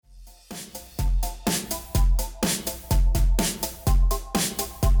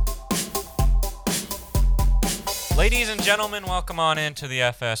Ladies and gentlemen, welcome on into the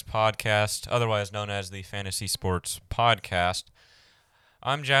FS Podcast, otherwise known as the Fantasy Sports Podcast.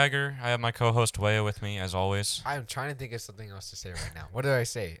 I'm Jagger. I have my co-host Waya with me, as always. I'm trying to think of something else to say right now. What did I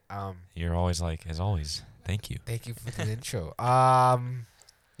say? You're always like, as always, thank you. Thank you for the intro.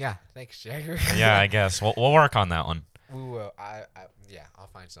 Yeah, thanks, Jagger. Yeah, I guess. We'll work on that one. We will. Yeah, I'll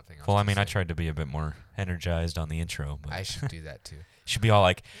find something else. Well, I to mean, I say. tried to be a bit more energized on the intro. But I should do that too. should be all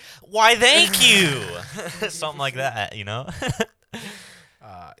like, why, thank you! Something like that, you know?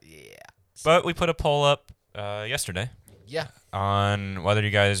 Yeah. But we put a poll up yesterday Yeah. on whether you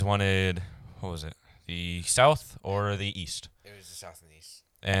guys wanted, what was it, the South or the East? It was the South and East.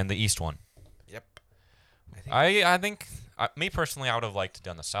 And the East won. Yep. I think, me personally, I would have liked to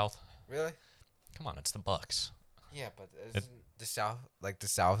done the South. Really? Come on, it's the Bucks. Yeah, but isn't the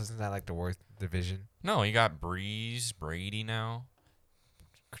South, isn't that like the worst division? No, you got Breeze, Brady now,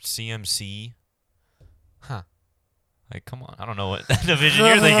 CMC. Huh. Like, come on, I don't know what division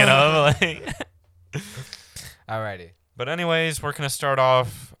you're thinking of. Like. Alrighty. But anyways, we're gonna start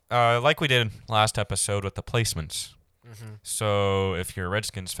off like we did last episode with the placements. Mm-hmm. So if you're a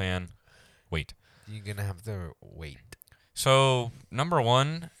Redskins fan, wait. You're gonna have to wait. So number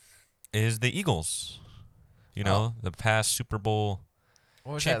one is the Eagles. You know, the past Super Bowl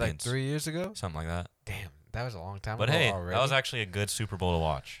What was champions. that, like 3 years ago? Something like that. Damn, that was a long time But ago hey, already. that was actually a good Super Bowl to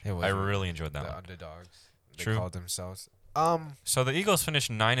watch. It was I really enjoyed that the one. underdogs. They True. called themselves. So the Eagles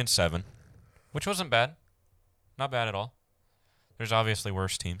finished 9-7, which wasn't bad. Not bad at all. There's obviously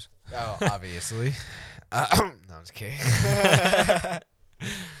worse teams. Oh, obviously. No, I'm just kidding.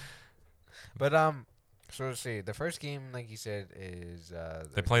 But so let's see. The first game, like you said, is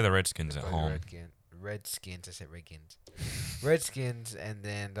They play the Redskins they at play the home. Redskins. I said Redskins. Redskins, and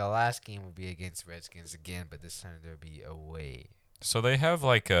then the last game will be against Redskins again, but this time they'll be away. So they have a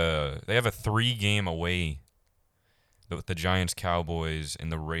 3-game away with the Giants, Cowboys,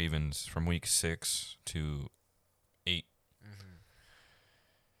 and the Ravens from week 6 to 8.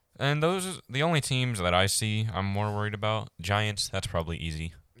 Mm-hmm. And those are the only teams that I see I'm more worried about. Giants, that's probably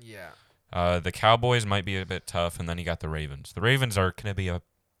easy. Yeah. The Cowboys might be a bit tough, and then you got the Ravens. The Ravens are going to be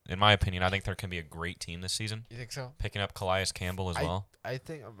in my opinion, I think they're going to be a great team this season. You think so? Picking up Calais Campbell as well. I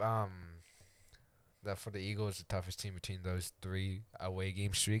think that for the Eagles, the toughest team between those 3 away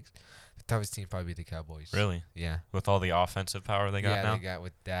game streaks, the toughest team probably be the Cowboys. Really? Yeah. With all the offensive power they got now? Yeah, they got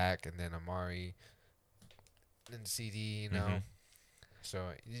with Dak and then Amari and CD, you know. Mhm. So,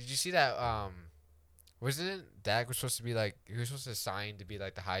 did you see that, wasn't it Dak was supposed to be like, he was supposed to sign to be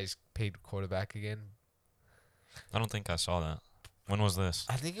like the highest paid quarterback again? I don't think I saw that. When was this?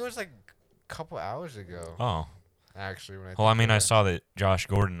 I think it was like a couple hours ago, Oh. actually. Well, I mean, I saw that Josh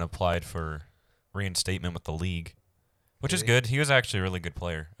Gordon applied for reinstatement with the league, which is Really? good. He was actually a really good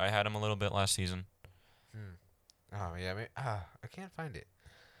player. I had him a little bit last season. Oh, yeah, I can't find it.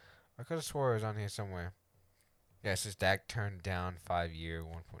 I could have swore it was on here somewhere. Yeah, it says Dak turned down 5-year,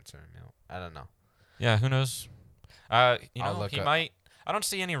 1.7 mil. I don't know. Yeah, who knows? You I'll know, look he up. might. I don't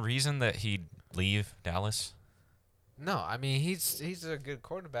see any reason that he'd leave Dallas. No, I mean, he's a good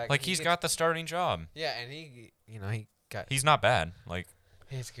quarterback. Like, he's got the starting job. Yeah, and he got He's not bad. Like,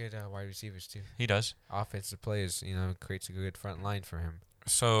 he has good wide receivers too. he does. Offensive players, creates a good front line for him.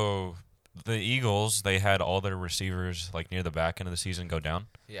 So, the Eagles, they had all their receivers, like, near the back end of the season go down.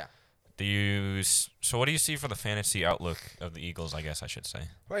 Yeah. So what do you see for the fantasy outlook of the Eagles, I guess I should say?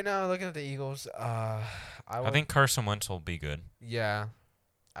 Right now, looking at the Eagles, I think Carson Wentz will be good. Yeah,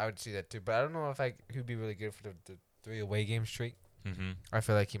 I would see that too. But I don't know if he'd be really good for the 3 away game streak. Mm-hmm. I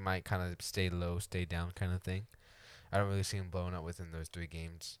feel like he might kind of stay low, stay down kind of thing. I don't really see him blowing up within those 3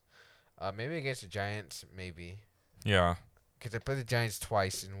 games. Maybe against the Giants, maybe. Yeah. Because they played the Giants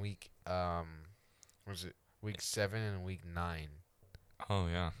twice in week, week 7 and week 9. Oh,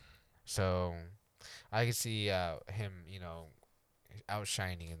 yeah. So I could see him,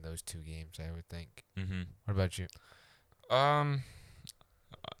 outshining in those 2 games, I would think. Mm-hmm. What about you?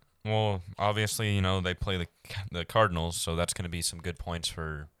 Well, obviously, they play the Cardinals, so that's going to be some good points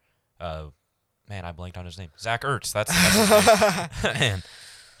for, man, I blanked on his name. Zach Ertz. That's his name. Man,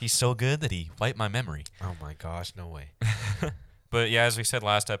 he's so good that he wiped my memory. Oh, my gosh, no way. But, yeah, as we said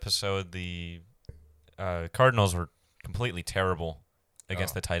last episode, the Cardinals were completely terrible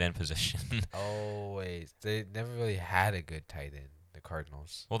against the tight end position. Always. They never really had a good tight end, the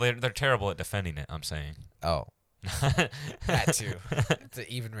Cardinals. Well, they're terrible at defending it, I'm saying. Oh. That too. It's an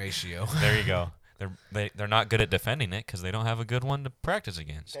even ratio. There you go. They're not good at defending it because they don't have a good one to practice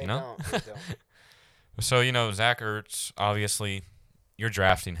against. They you know. don't. So Zach Ertz, obviously, you're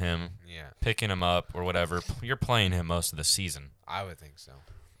drafting him, Yeah. picking him up or whatever. You're playing him most of the season. I would think so.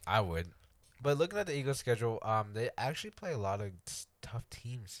 I would. But looking at the Eagles' schedule, they actually play a lot of tough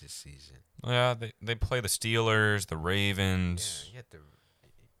teams this season. Yeah, they play the Steelers, the Yeah, Ravens, you get the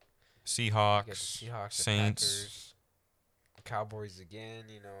Seahawks, Seahawks, the Saints. Packers, Cowboys again.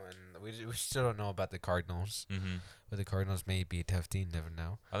 And we still don't know about the Cardinals. Mm-hmm. But the Cardinals may be a tough team. Never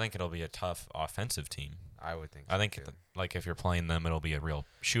know. I think it'll be a tough offensive team. I would think. I So think too. like if you're playing them, it'll be a real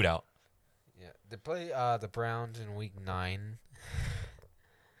shootout. Yeah, they play the Browns in Week 9.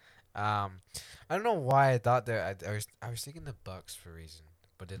 I don't know why I thought that. I was thinking the Bucks for a reason,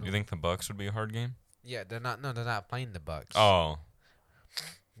 but they don't. You think the Bucks would be a hard game? Yeah, they're not. No, they're not playing the Bucks. Oh,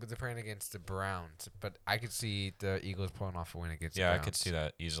 But they're playing against the Browns. But I could see the Eagles pulling off a win against the yeah, I Browns. could see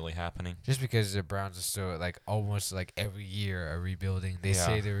that easily happening. Just because the Browns are still like almost like every year are rebuilding. They Yeah.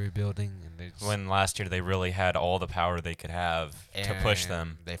 say they're rebuilding, and they just, When last year they really had all the power they could have to push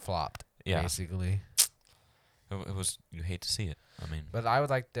them. They flopped. Yeah. Basically. It was, you hate to see it. I mean, But I would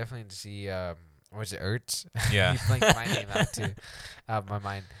like definitely to see was it Ertz? yeah. He blanked my name out too, out of my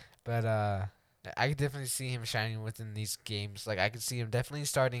mind. But I could definitely see him shining within these games. Like I could see him definitely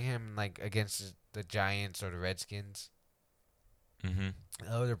starting him like against the Giants or the Redskins. Mm-hmm.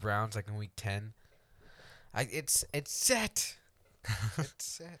 Oh, the Browns like in Week 10. It's set. It's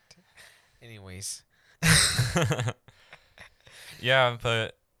set. Anyways. Yeah,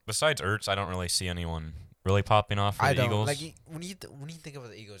 but besides Ertz, I don't really see anyone really popping off for I the don't Eagles. like when you think of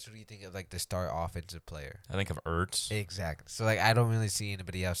the Eagles. Who do you think of like the star offensive player? I think of Ertz. Exactly. So like I don't really see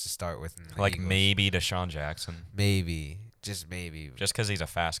anybody else to start with. In the Like Eagles. maybe Deshaun Jackson. Maybe, just maybe. Just because he's a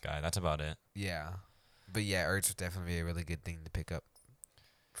fast guy. That's about it. Yeah, but yeah, Ertz would definitely be a really good thing to pick up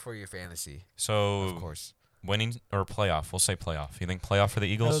for your fantasy, So of course. winning or playoff? We'll say playoff. You think playoff for the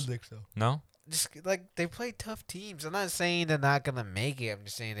Eagles? think so. No? Just like they play tough teams. I'm not saying they're not gonna make it. I'm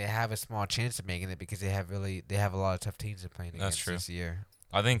just saying they have a small chance of making it because they have a lot of tough teams they're playing That's against true. this year.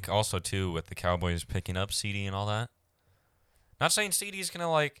 I think also, too, with the Cowboys picking up CD and all that. Not saying CD's going to,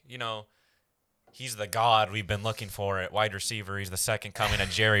 like, he's the god we've been looking for at wide receiver. He's the second coming of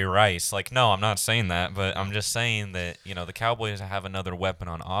Jerry Rice. Like, no, I'm not saying that, but I'm just saying that, the Cowboys have another weapon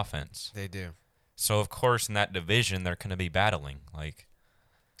on offense. They do. So, of course, in that division, they're going to be battling. Like,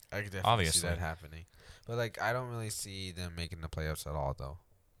 I could definitely obviously. see that happening. But like I don't really see them making the playoffs at all, though.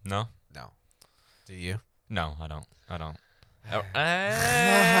 no? No. Do you? No, I don't. Now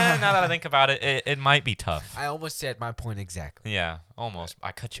that I think about it, it might be tough. I almost said my point exactly. Yeah, almost.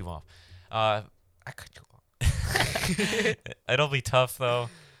 I cut you off. I cut you off. It'll be tough, though.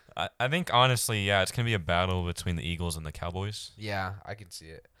 I think, honestly, yeah, it's going to be a battle between the Eagles and the Cowboys. Yeah, I can see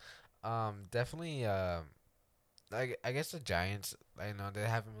it. Definitely. I guess the Giants. I know they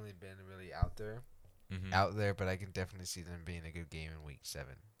haven't really been out there, Mm-hmm. but I can definitely see them being a good game in Week 7.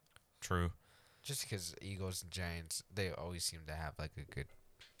 True. Just because Eagles and Giants, they always seem to have like a good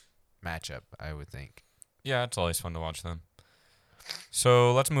matchup. I would think. Yeah, it's always fun to watch them.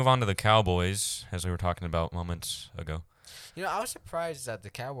 So let's move on to the Cowboys, as we were talking about moments ago. I was surprised that the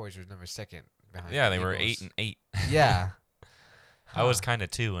Cowboys were number 2nd behind. Yeah, the they were Eagles. 8-8. Yeah. I was Huh. kind of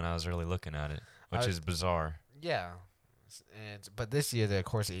too when I was really looking at it, which is bizarre. Yeah. But this year, of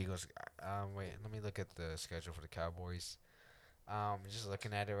course, the Eagles. Wait, let me look at the schedule for the Cowboys. Just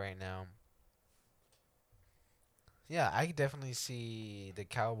looking at it right now. Yeah, I could definitely see the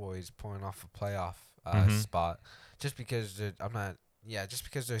Cowboys pulling off a playoff spot, just because just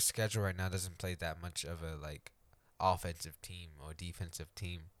because their schedule right now doesn't play that much of a like offensive team or defensive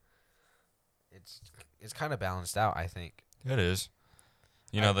team. It's kind of balanced out, I think. It is.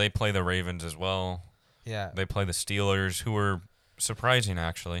 They play the Ravens as well. Yeah. They play the Steelers, who were surprising,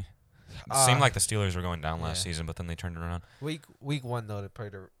 actually. It seemed like the Steelers were going down last season, but then they turned around. Week 1 though,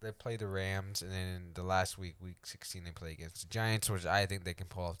 they play the Rams, and then the last week 16, they play against the Giants, which I think they can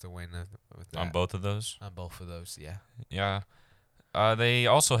pull off the win with that. On both of those? On both of those, yeah. Yeah. They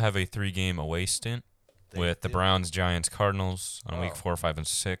also have a 3-game away stint with the Browns, Giants, Cardinals on week 4, 5, and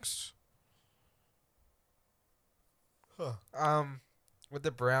 6. With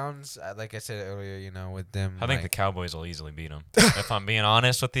the Browns, like I said earlier, with them. I think the Cowboys will easily beat them. If I'm being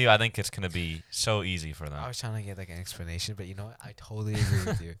honest with you, I think it's going to be so easy for them. I was trying to get like an explanation, but you know what? I totally agree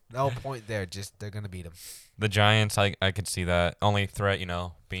with you. No point there. Just they're gonna beat them. The Giants, I could see that. Only threat,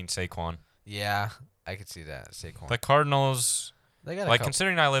 being Saquon. Yeah, I could see that. Saquon. The Cardinals, They got like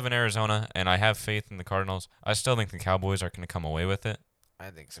considering I live in Arizona and I have faith in the Cardinals, I still think the Cowboys are going to come away with it. I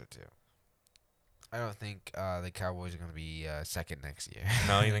think so too. I don't think the Cowboys are gonna be second next year.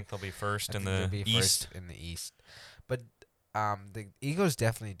 No, you think they'll be first in the East? First in the East, but the Eagles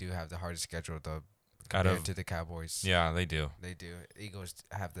definitely do have the hardest schedule though compared to the Cowboys. Yeah, they do. They do. Eagles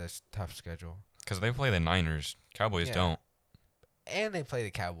have this tough schedule. Because they play the Niners. Cowboys Yeah. don't. and they play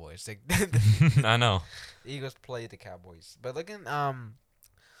the Cowboys. Like I know. the Eagles play the Cowboys. But looking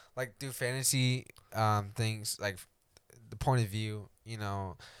like do fantasy things like the point of view,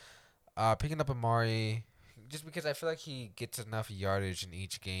 picking up Amari just because I feel like he gets enough yardage in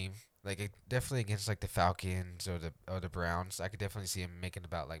each game. Like definitely against like the Falcons or the Browns, I could definitely see him making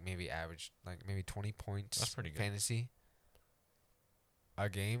about like maybe average like maybe 20 points. That's pretty good. Fantasy a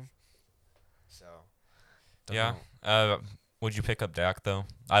game. So Yeah. Would you pick up Dak though?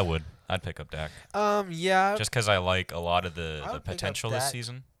 I would. I'd pick up Dak. Yeah. Just because I like a lot of the I would pick up potential this Dak.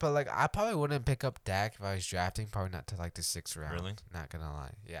 season. But like I probably wouldn't pick up Dak if I was drafting. Probably not to like the 6th round. Really? Not gonna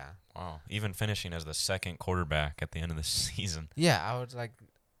lie. Yeah. Wow. Even finishing as the second quarterback at the end of the season. Yeah, I would like.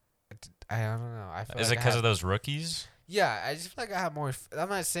 I don't know. I feel Is like it because of those rookies? Yeah, I just feel like I have more. I'm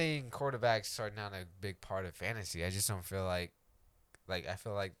not saying quarterbacks are not a big part of fantasy. I just don't feel like I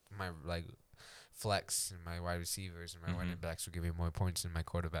feel like my like flex and my wide receivers and my running backs will give me more points than my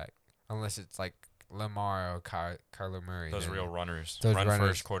quarterback, unless it's like Lamar or Kyler Murray. Those then- real runners. those Run runners.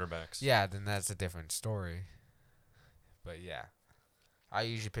 first quarterbacks. Yeah, then that's a different story. But yeah, I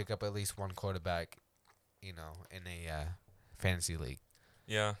usually pick up at least one quarterback, in a fantasy league.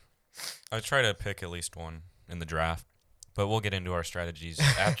 Yeah. I try to pick at least one in the draft. But we'll get into our strategies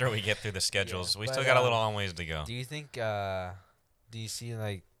after we get through the schedules. We but, still got a little long ways to go. Do you think? Do you see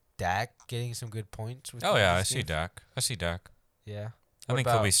like Dak getting some good points? Oh, yeah, I this see game? Dak. Yeah. I think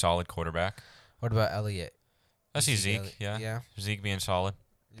he'll be solid quarterback. What about Elliott? I You see see Zeke, Elliott- yeah. Yeah. Zeke being solid.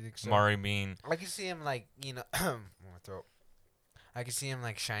 You think so? Murray being... I can see him like my throat. I can see him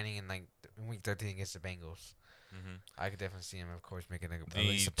like shining in like week 13 against the Bengals. I could definitely see him, of course, making at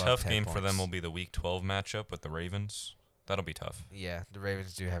least The above tough 10 game for them points. will be the Week 12 matchup with the Ravens. That'll be tough. Yeah, the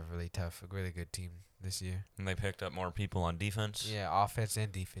Ravens do have a really good team this year. And they picked up more people on defense. Yeah, offense and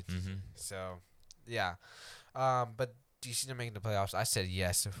defense. So, yeah. But do you see them making the playoffs? I said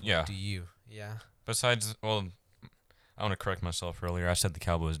yes. Yeah. Do you? Yeah. Besides, well, I want to correct myself earlier. I said the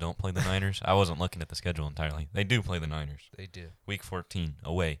Cowboys don't play the Niners. I wasn't looking at the schedule entirely. They do play the Niners. They do. Week 14,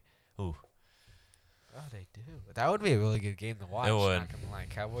 away. Ooh. Oh, they do. That would be a really good game to watch. It would. Not gonna lie.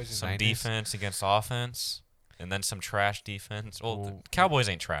 Cowboys and Some Niners. defense against offense, and then some trash defense. Well, the Ooh. Cowboys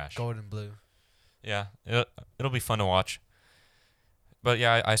ain't trash. Gold and blue. Yeah, it'll be fun to watch. But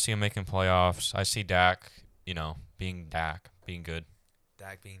yeah, I see him making playoffs. I see Dak, being good.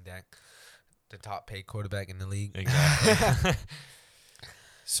 Dak being Dak, the top paid quarterback in the league. Exactly.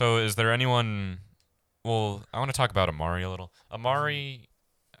 So is there anyone? Well, I want to talk about Amari a little. Amari,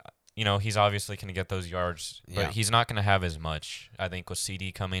 he's obviously going to get those yards, but Yeah. he's not going to have as much. I think with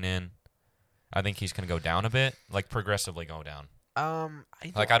CD coming in, I think he's going to go down a bit, like progressively go down. I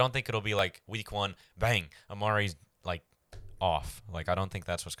don't think it'll be like week 1, bang, Amari's like off. Like I don't think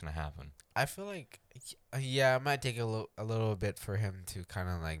that's what's going to happen. I feel like, it might take a little bit for him to kind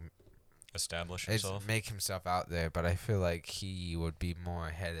of like Establish himself. make himself out there, but I feel like he would be more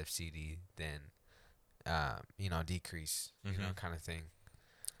ahead of CD than, decrease, kind of thing.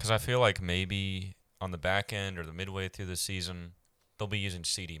 Because I feel like maybe on the back end or the midway through the season, they'll be using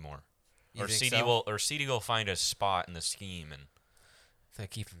CD more. You Or think CD so? will find a spot in the scheme and So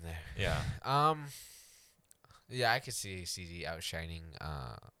keep him there. yeah. Yeah, I could see CD outshining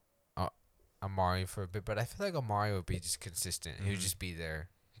Amari for a bit, but I feel like Amari would be just consistent. He would just be there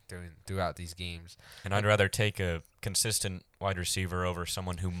throughout these games. And I'd rather take a consistent wide receiver over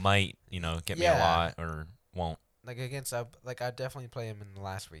someone who might, get me a Yeah. lot or won't. Like against, I'd definitely play him in the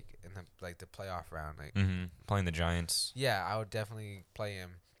last week in the playoff round. Like, Playing the Giants. yeah, I would definitely play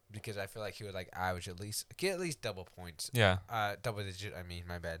him because I feel like he would average get at least double points. Yeah. Double digit. I mean,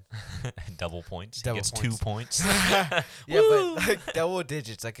 my bad. Double points. Double he gets points. 2 points. Yeah, Woo! but double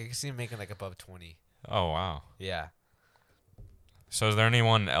digits. Like I can see him making above 20. Oh, wow. Yeah, So is there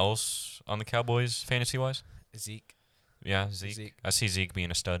anyone else on the Cowboys fantasy-wise? Zeke. Yeah, Zeke. Zeke. I see Zeke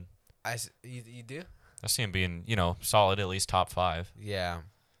being a stud. You do? I see him being, solid, at least top 5. Yeah.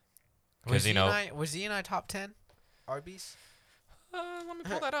 'Cause, Was he and I top 10 RBs? Let me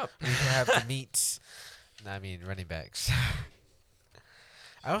pull that up. We have the meats. No, I mean running backs.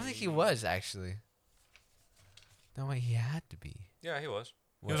 I don't think he was actually. No way, he had to be. Yeah, he was.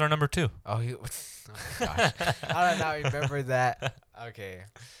 He What? was our number 2. Oh, he. Oh my gosh, I don't know. Remember that? Okay,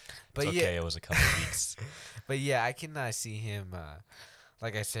 but It's yeah, okay, it was a couple of weeks. but yeah, I can see him.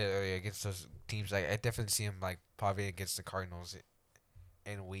 Like I said earlier, against those teams, I definitely see him probably against the Cardinals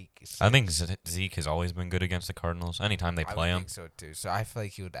in week. I think Zeke has always been good against the Cardinals. Anytime they I play would him. think so too. So I feel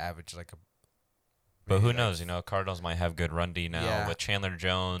like he would average a. But maybe who knows? Cardinals might have good run D now Yeah. with Chandler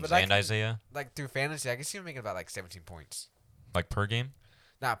Jones But I and can- Isaiah. Through fantasy, I can see him making about 17 points. Like per game?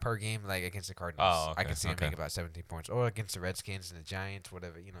 Not per game, like against the Cardinals. Oh, okay. I can see him make about 17 points. Or against the Redskins and the Giants,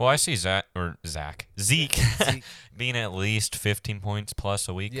 whatever, you know. Well, I see Zeke Zeke. being at least 15 points plus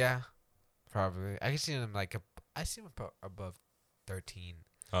a week. Yeah, probably. I can see him I see him above 13,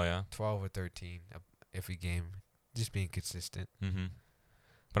 Oh, yeah? 12 or 13 every game. Just being consistent. Mm-hmm.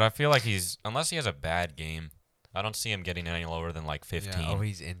 But I feel like unless he has a bad game, I don't see him getting any lower than like 15. Yeah, or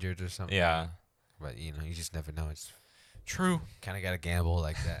he's injured or something. Yeah. But, you just never know. It's True. kind of got to gamble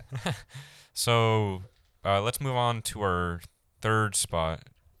like that. So let's move on to our third spot.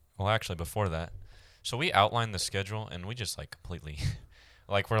 Well, actually, before that. So we outlined the schedule, and we just completely,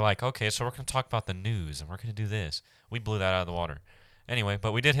 we're like, okay, so we're going to talk about the news, and we're going to do this. We blew that out of the water. Anyway,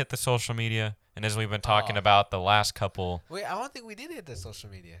 but we did hit the social media, and as we've been talking about the last couple. Wait, I don't think we did hit the social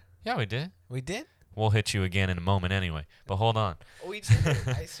media. Yeah, we did. We did? We'll hit you again in a moment anyway, but hold on. We did.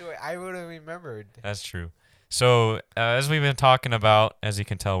 I swear, I would have remembered. That's true. So, as we've been talking about, as you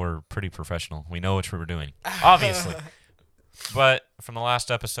can tell, we're pretty professional. We know what we're doing, obviously. But from the last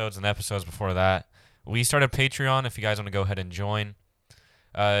episodes and episodes before that, we started Patreon. If you guys want to go ahead and join,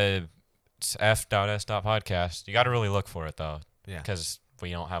 it's f.s.podcast. You got to really look for it, though, because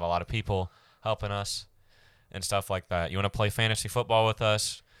we don't have a lot of people helping us and stuff like that. You want to play fantasy football with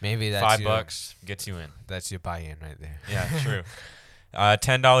us? Maybe that's $5 gets you in. That's your buy-in right there. Yeah, true.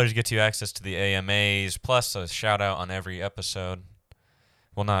 $10 gets you access to the AMAs, plus a shout-out on every episode.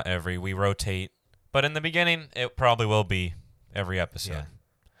 Well, not every. We rotate. But in the beginning, it probably will be every episode.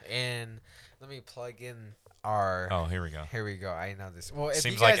 Yeah. And let me plug in our... Oh, here we go. Here we go. I know this. Well, if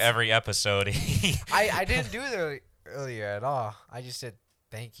Seems you guys, like every episode. I didn't do it earlier at all. I just said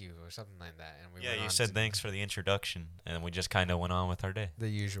thank you or something like that. And we you said thanks for the introduction, and we just kind of went on with our day. The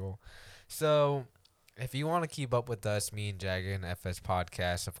usual. So... if you want to keep up with us, me and Jagger and FS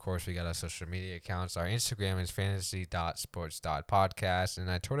Podcast, of course, we got our social media accounts. Our Instagram is fantasy.sports.podcast, and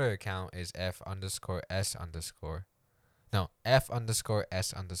our Twitter account is F_S_podcast. No,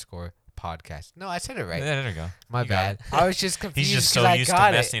 I said it right. Yeah, there you go. My bad. I was just confused. He's just so used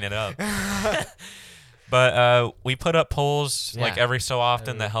to messing it up. But we put up polls every so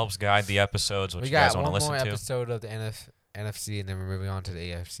often that helps guide the episodes, which you guys want to listen to. We got one more episode of the NFC, and then we're moving on to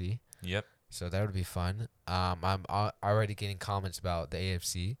the AFC. Yep. So that would be fun. I'm already getting comments about the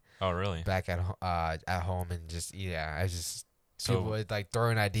AFC. Oh, really? Back at home and people would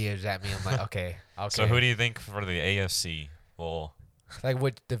throwing ideas at me. I'm like, okay. So who do you think for the AFC? Well,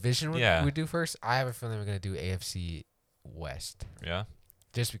 what division we do first? I have a feeling we're gonna do AFC West. Yeah.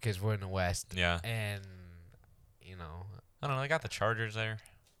 Just because we're in the West. Yeah. And I don't know. They got the Chargers there.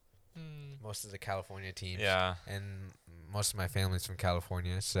 Most of the California teams. Yeah. And most of my family's from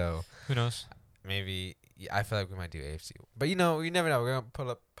California, so who knows? Maybe I feel like we might do AFC, but you never know. We're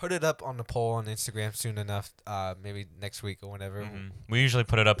gonna put it up on the poll on Instagram soon enough. Maybe next week or whenever. Mm-hmm. We usually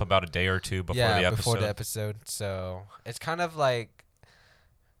put it up about a day or two before the episode. Before the episode. So it's kind of like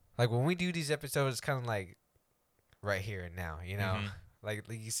when we do these episodes, it's kind of like right here and now. Mm-hmm. Like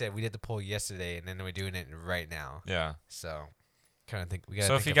you said, we did the poll yesterday, and then we're doing it right now. Yeah. So. Kind of think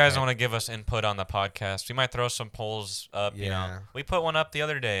so if you guys want to give us input on the podcast, we might throw some polls up. Yeah. We put one up the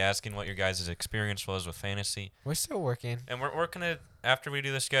other day asking what your guys' experience was with fantasy. We're still working, and we're gonna, after we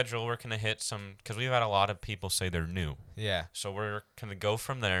do the schedule, we're gonna hit some, because we've had a lot of people say they're new. Yeah. So we're gonna go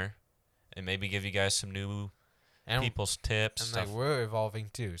from there, and maybe give you guys some new people's tips. And we're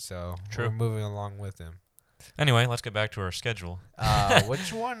evolving too, so True. We're moving along with them. Anyway, let's get back to our schedule.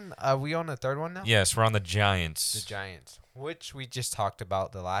 Which one? Are we on the third one now? Yes, we're on the Giants. The Giants, which we just talked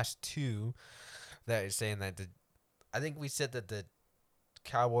about the last two. That is saying that I think we said that the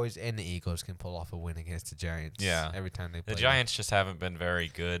Cowboys and the Eagles can pull off a win against the Giants. Yeah. Every time they play. The Giants just haven't been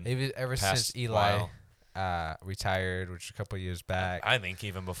very good. Maybe ever since Eli retired, which a couple years back. I think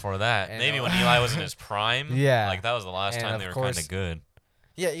even before that. And maybe when Eli was in his prime. Yeah. That was the last time they were kind of good.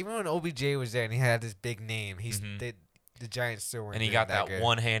 Yeah, even when OBJ was there and he had this big name, the Giants still weren't. And he got that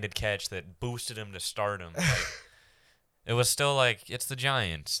one-handed catch that boosted him to stardom. It was still it's the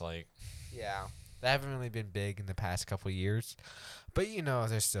Giants. Yeah, they haven't really been big in the past couple of years, but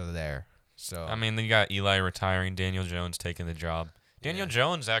they're still there. So I mean, you got Eli retiring, Daniel Jones taking the job. Daniel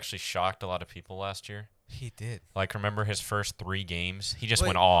Jones actually shocked a lot of people last year. He did. Remember his first 3 games? He just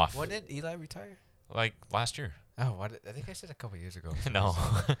went off. When did Eli retire? Last year. Oh, I think I said a couple years ago. No.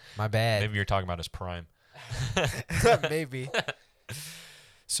 My bad. Maybe you're talking about his prime. Maybe.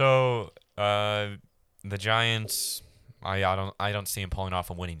 So, the Giants, I don't see him pulling off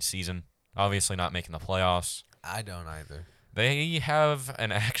a winning season. Obviously not making the playoffs. I don't either. They have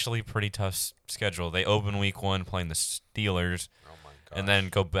an actually pretty tough schedule. They open week 1 playing the Steelers. Oh my gosh. And then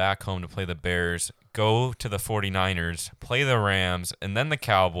go back home to play the Bears. go to the 49ers, play the Rams, and then the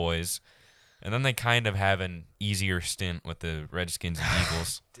Cowboys, and then they kind of have an easier stint with the Redskins and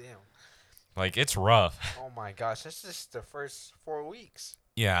Eagles. Damn. Like, it's rough. Oh my gosh, that's just the first 4 weeks.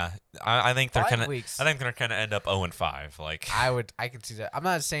 Yeah, I think they're 5 kind of. weeks. I think they're gonna end up 0-5. Like, I can see that. I'm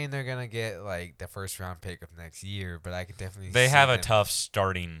not saying they're gonna get like the first round pick of next year, but I could definitely. they see have a them. tough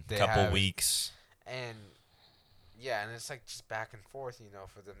starting They couple have- weeks. And yeah, and it's like just back and forth,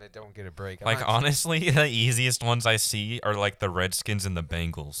 for them. They don't get a break. Like, honestly, the easiest ones I see are like the Redskins and the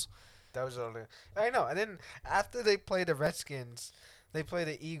Bengals. Those are I know. And then after they play the Redskins, they play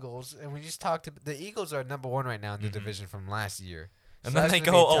the Eagles, and we just talked. The Eagles are number 1 right now in the division from last year. And So then that's they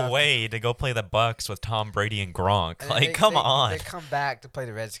gonna go be tough. away to go play the Bucks with Tom Brady and Gronk. And Like, come on. They come back to play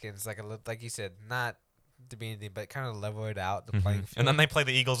the Redskins, like you said, not to be anything, but kind of level it out the playing field. And then they play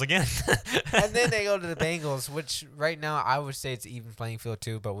the Eagles again. And then they go to the Bengals, which right now I would say it's even playing field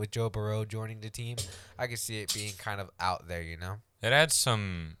too. But with Joe Burrow joining the team, I could see it being kind of out there. It adds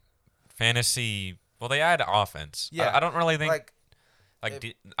some fantasy. Well, they add offense. Yeah, I don't really think. if-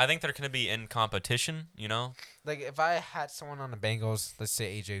 I think they're going to be in competition. Like if I had someone on the Bengals, let's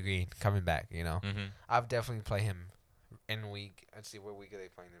say AJ Green coming back, Mm-hmm. I'd definitely play him in week. Let's see, what week are they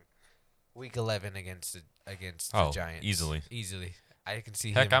playing him? Week 11 against the Giants. Easily. I can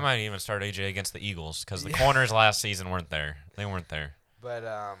see Heck, him. I might even start AJ against the Eagles because the Yeah. corners last season weren't there. They weren't there. But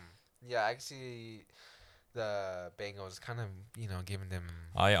yeah, I can see the Bengals kind of giving them.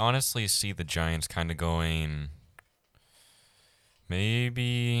 I honestly see the Giants kind of going.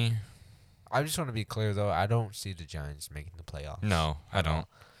 Maybe. I just want to be clear though. I don't see the Giants making the playoffs. No, I at all. don't.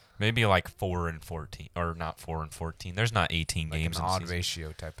 Maybe like 4-14, or not 4-14. There's not 18 Like games an in the odd season.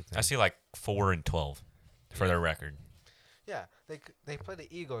 ratio type of thing. I see like 4-12 for their record. Yeah, they play the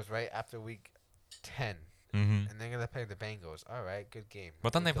Eagles right after week 10, Mm-hmm. and they're gonna play the Bengals. All right, good game.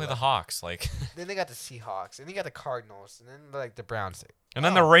 But then they Week play the 11. Hawks, like, Then they got the Seahawks, and they got the Cardinals, and then like the Browns. and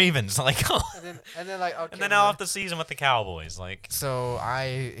then the Ravens, like, And then like okay. and then off the season with the Cowboys, like. So I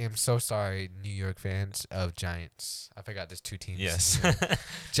am so sorry, New York fans of Giants. I forgot there's 2 teams. Yes. Giants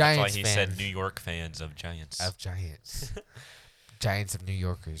That's why he fans said New York fans of Giants. of Giants. Giants of New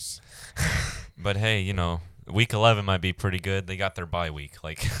Yorkers. But hey, week 11 might be pretty good. They got their bye week.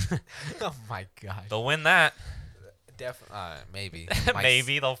 Like, Oh my gosh. they'll win that. Definitely. Maybe.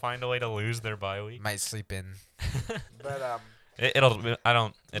 Maybe they'll find a way to lose their bye week. Might sleep in. But I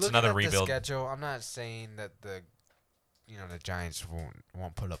don't. It's looking another at rebuild. The schedule. I'm not saying that the Giants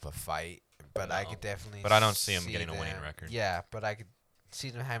won't put up a fight, but I No. could definitely. But I don't see 'em getting a winning record. Yeah, but I could see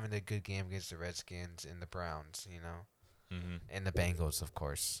them having a good game against the Redskins and the Browns. Mm-hmm. And the Bengals, of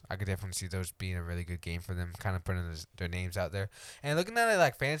course. I could definitely see those being a really good game for them, kind of putting their names out there. And looking at it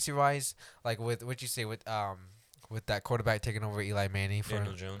like fantasy wise, like with what you say with that quarterback taking over Eli Manning for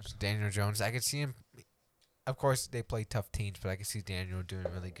Daniel Jones, I could see him. Of course, they play tough teams, but I could see Daniel doing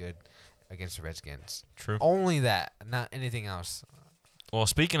really good against the Redskins. True. Only that, not anything else. Well,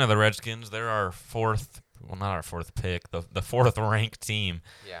 speaking of the Redskins, they're our fourth. Well, not our fourth pick. The fourth ranked team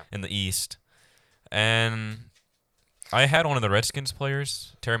Yeah. in the East, and I had one of the Redskins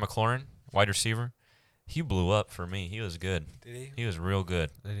players, Terry McLaurin, wide receiver. He blew up for me. He was good. Did he? He was real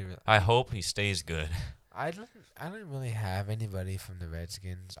good. Did he really? I hope he stays good. I didn't really have anybody from the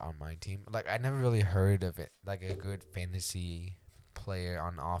Redskins on my team. Like I never really heard of it, like a good fantasy player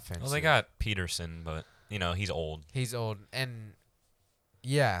on offense. Well, they got Peterson, but he's old. He's old, and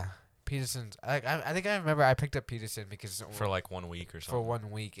yeah, Peterson's. I think I remember I picked up Peterson because For like 1 week or something. for 1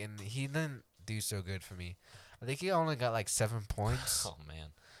 week, and he didn't do so good for me. I think he only got like 7 points, Oh man.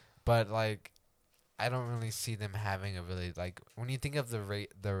 but like I don't really see them having a really like when you think of the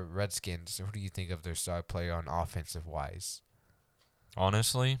Redskins. Who do you think of their star player on offensive wise?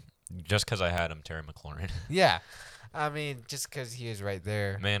 Honestly, just because I had him, Terry McLaurin. Yeah, I mean just because he is right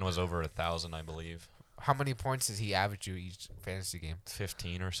there. Man was over 1,000, I believe. How many points does he average you each fantasy game?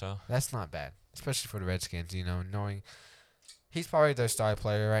 15 or so. That's not bad, especially for the Redskins. Knowing he's probably their star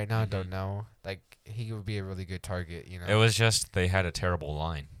player right now. Mhm. Don't know. Like he would be a really good target. It was just they had a terrible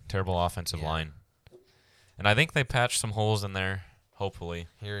offensive Yeah. line. And I think they patched some holes in there, hopefully.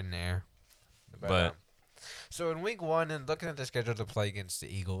 here and there. But so in week 1, and looking at the schedule to play against the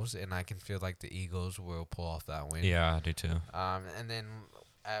Eagles, and I can feel like the Eagles will pull off that win. yeah, I do too. And then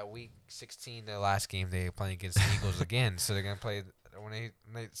at week 16, the last game they play against the Eagles again. So they're gonna play when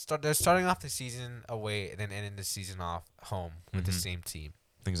they start. They're starting off the season away, and then ending the season off home with the Mhm. same team.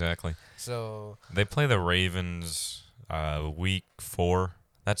 Exactly. So They play the Ravens week 4.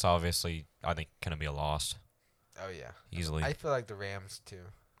 That's obviously, I think, going to be a loss oh yeah, easily. I feel like the Rams too.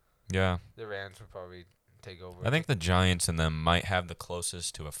 Yeah. The Rams would probably take over. I think the Giants and them might have the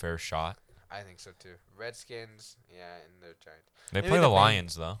closest to a fair shot. I think so too. Redskins, yeah, and the Giants. They Maybe play the the Beng-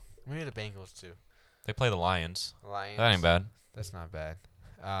 Lions though. Maybe the Bengals too. They play the Lions. Lions. That ain't bad. That's not bad.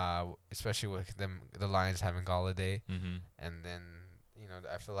 Especially with the Lions having Galladay, Mm-hmm. and then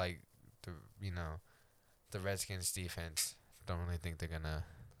I feel like the the Redskins defense don't really think they're gonna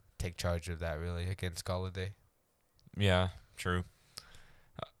take charge of that really against Galladay. Yeah, true.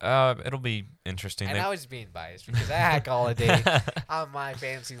 It'll be interesting. And I was being biased because I had Galladay on my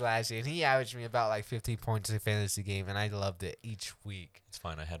fantasy last year, and he averaged me about like 50 points in a fantasy game, and I loved it each week. It's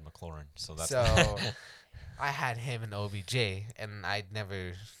fine. I had McLaurin, so that's. So I had him and OBJ, and I'd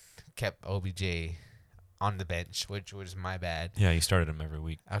never kept OBJ on the bench, which was my bad. Yeah, you started him every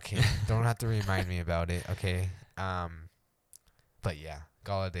week. Okay, don't have to remind me about it. Okay, but yeah,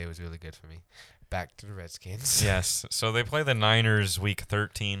 Galladay was really good for me. Back to the Redskins. Yes. So they play the Niners week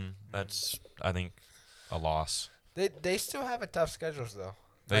 13. That's, I think, a loss. They still have a tough schedule though.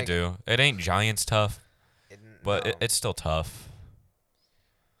 They do. It ain't Giants tough, but no. it's still tough.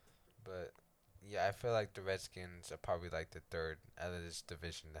 But yeah, I feel like the Redskins are probably like the third out of this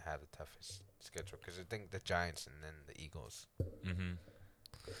division to have the toughest schedule because I think the Giants and then the Eagles.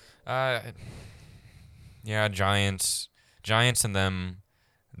 Yeah, Giants and them.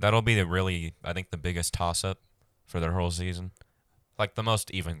 That'll be I think, the biggest toss-up for their whole season. Like, the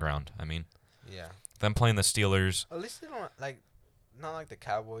most even ground, I mean. Yeah. Them playing the Steelers. At least they don't, not like the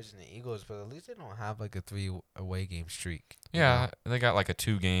Cowboys and the Eagles, but at least they don't have, like, a 3 away game streak. Yeah, they got, like, a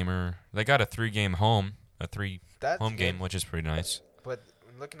 2-gamer. They got a 3-game home. A 3 That's home good. game, which is pretty nice. But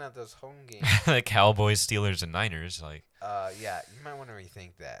looking at those home games. The Cowboys, Steelers, and Niners, like. Yeah, you might want to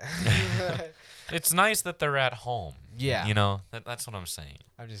rethink that. It's nice that they're at home. Yeah. You know, that's what I'm saying.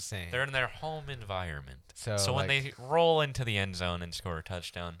 I'm just saying. They're in their home environment. So when they roll into the end zone and score a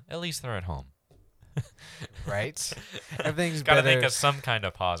touchdown, at least they're at home. Right? Everything's Got to better. think of some kind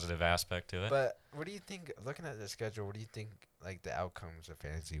of positive aspect to it. But what do you think, looking at the schedule, what do you think, like, the outcomes of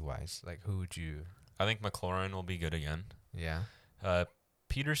fantasy-wise? Like, who would you... I think McLaurin will be good again. Yeah.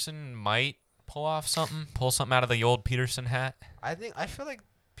 Peterson might pull something out of the old Peterson hat. I feel like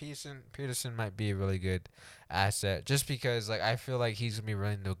Peterson might be a really good asset just because, like, I feel like he's going to be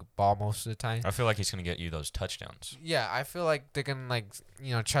running the ball most of the time. I feel like he's going to get you those touchdowns. Yeah, I feel like they're going to, like,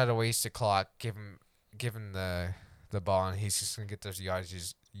 try to waste the clock, give him the ball, and he's just going to get those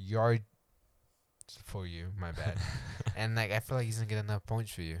yards for you. My bad. And, like, I feel like he's going to get enough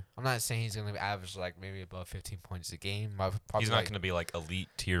points for you. I'm not saying he's going to average, like, maybe above 15 points a game. He's not going to be, like, elite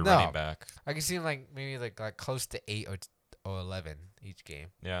tier No. running back. I can see him, like, maybe, like close to 8 or 11 each game.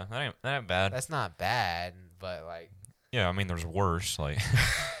 Yeah, that ain't bad. That's not bad, but, like... Yeah, I mean, there's worse. Like,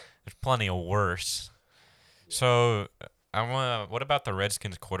 there's plenty of worse. Yeah. So, what about the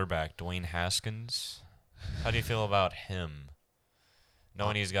Redskins quarterback, Dwayne Haskins? How do you feel about him?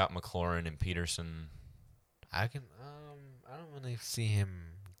 Knowing he's got McLaurin and Peterson. I don't really see him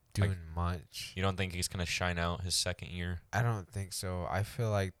doing much. You don't think he's going to shine out his second year? I don't think so. I feel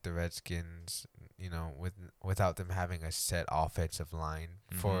like the Redskins, without them having a set offensive line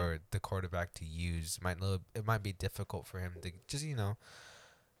for the quarterback to use, it might be difficult for him to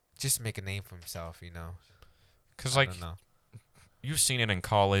just make a name for himself, Because, like, you've seen it in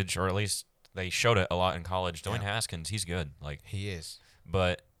college, or at least they showed it a lot in college. Dwayne Haskins, he's good. Like, he is.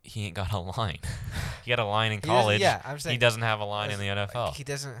 But he ain't got a line. He had a line in college. I'm saying he doesn't have a line in the NFL. Like, he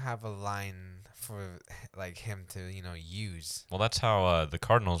doesn't have a line for, like, him to, use. Well, that's how the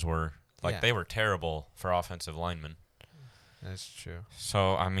Cardinals were. Like, Yeah. they were terrible for offensive linemen. That's true.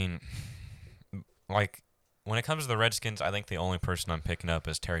 So, I mean, like, when it comes to the Redskins, I think the only person I'm picking up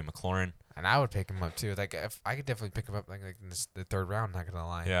is Terry McLaurin. And I would pick him up too. Like, if I could definitely pick him up like in the third round. Not gonna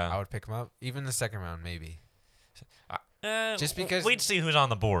lie. Yeah. I would pick him up. Even the second round, maybe. Just because we'd see who's on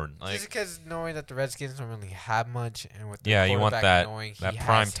the board. Like, just because knowing that the Redskins don't really have much, and with the you want quarterback knowing that he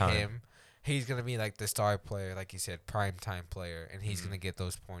prime has time. him, he's gonna be like the star player, like you said, prime time player, and he's Mhm. gonna get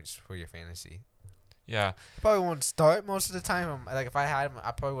those points for your fantasy. Yeah. Probably won't start most of the time. Like, if I had him,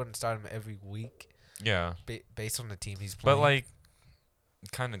 I probably wouldn't start him every week. Yeah. Based on the team he's playing. But, like,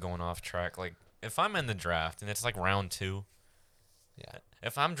 kind of going off track, like, if I'm in the draft and it's, like, round 2, yeah.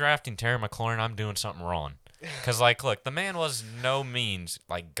 if I'm drafting Terry McLaurin, I'm doing something wrong. Because, like, look, the man was no means,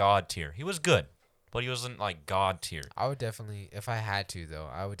 like, God tier. He was good, but he wasn't, like, God tier. I would definitely, if I had to, though,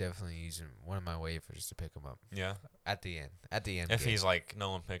 I would definitely use one of my waivers to pick him up. Yeah. At the end. If game. He's, like, no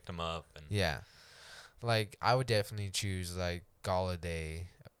one picked him up. And yeah. Like, I would definitely choose, like, Galladay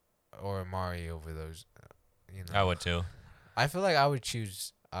or Amari over those, I would, too. I feel like I would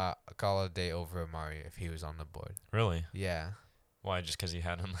choose Galladay over Amari if he was on the board. Really? Yeah. Why? Just because you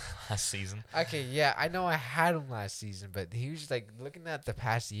had him last season? Okay, yeah, I know I had him last season, but he was like looking at the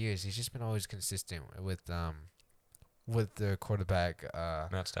past years. He's just been always consistent with the quarterback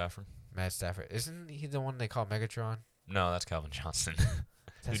Matt Stafford? Matt Stafford. Isn't he the one they call Megatron? No, that's Calvin Johnson, who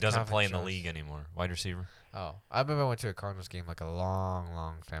That's doesn't Calvin play in the Johnson. league anymore. Wide receiver. Oh, I remember I went to a Cardinals game like a long,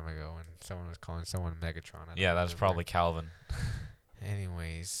 long time ago, and someone was calling someone Megatron. I don't Yeah, that's remember. probably Calvin.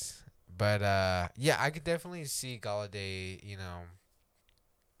 Anyways, but yeah, I could definitely see Galladay. You know,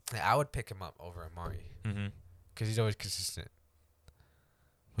 I would pick him up over Amari Mm-hmm. because he's always consistent.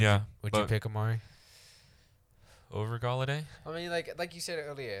 Yeah. Would you but pick Amari? over Galladay? I mean, like you said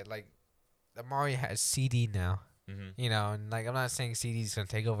earlier, like Amari has CD now. Mm-hmm. You know, and like I'm not saying CD's gonna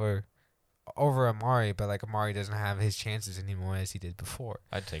take over Amari, but like Amari doesn't have his chances anymore as he did before.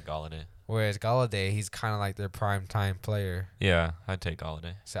 I'd take Galladay. Whereas Galladay, he's kind of like their prime time player. Yeah, I'd take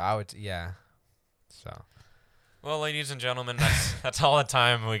Galladay. So I would, yeah. So Well, ladies and gentlemen, that's all the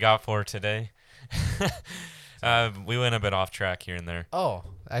time we got for today. We went a bit off track here and there. oh,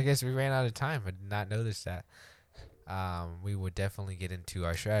 I guess we ran out of time. I did not notice that. We would definitely get into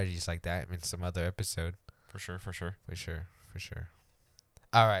our strategies like that in some other episode. For sure. For sure.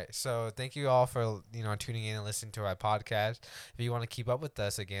 All right. So thank you all for tuning in and listening to our podcast. If you want to keep up with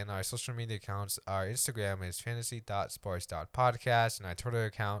us again, our social media accounts, our Instagram is fantasy.sports.podcast, and our Twitter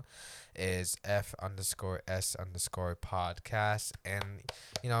account is F_S_podcast. And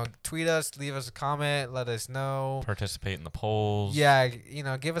tweet us, leave us a comment, let us know. Participate in the polls. Yeah,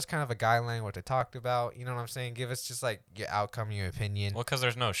 give us kind of a guideline what to talk about. You know what I'm saying? Give us just like your outcome, your opinion. Well, because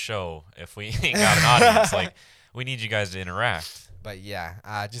there's no show if we ain't got an audience. Like, we need you guys to interact. But yeah,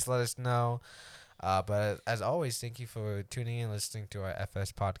 just let us know. But as always, thank you for tuning in and listening to our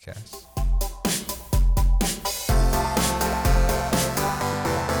FS podcast.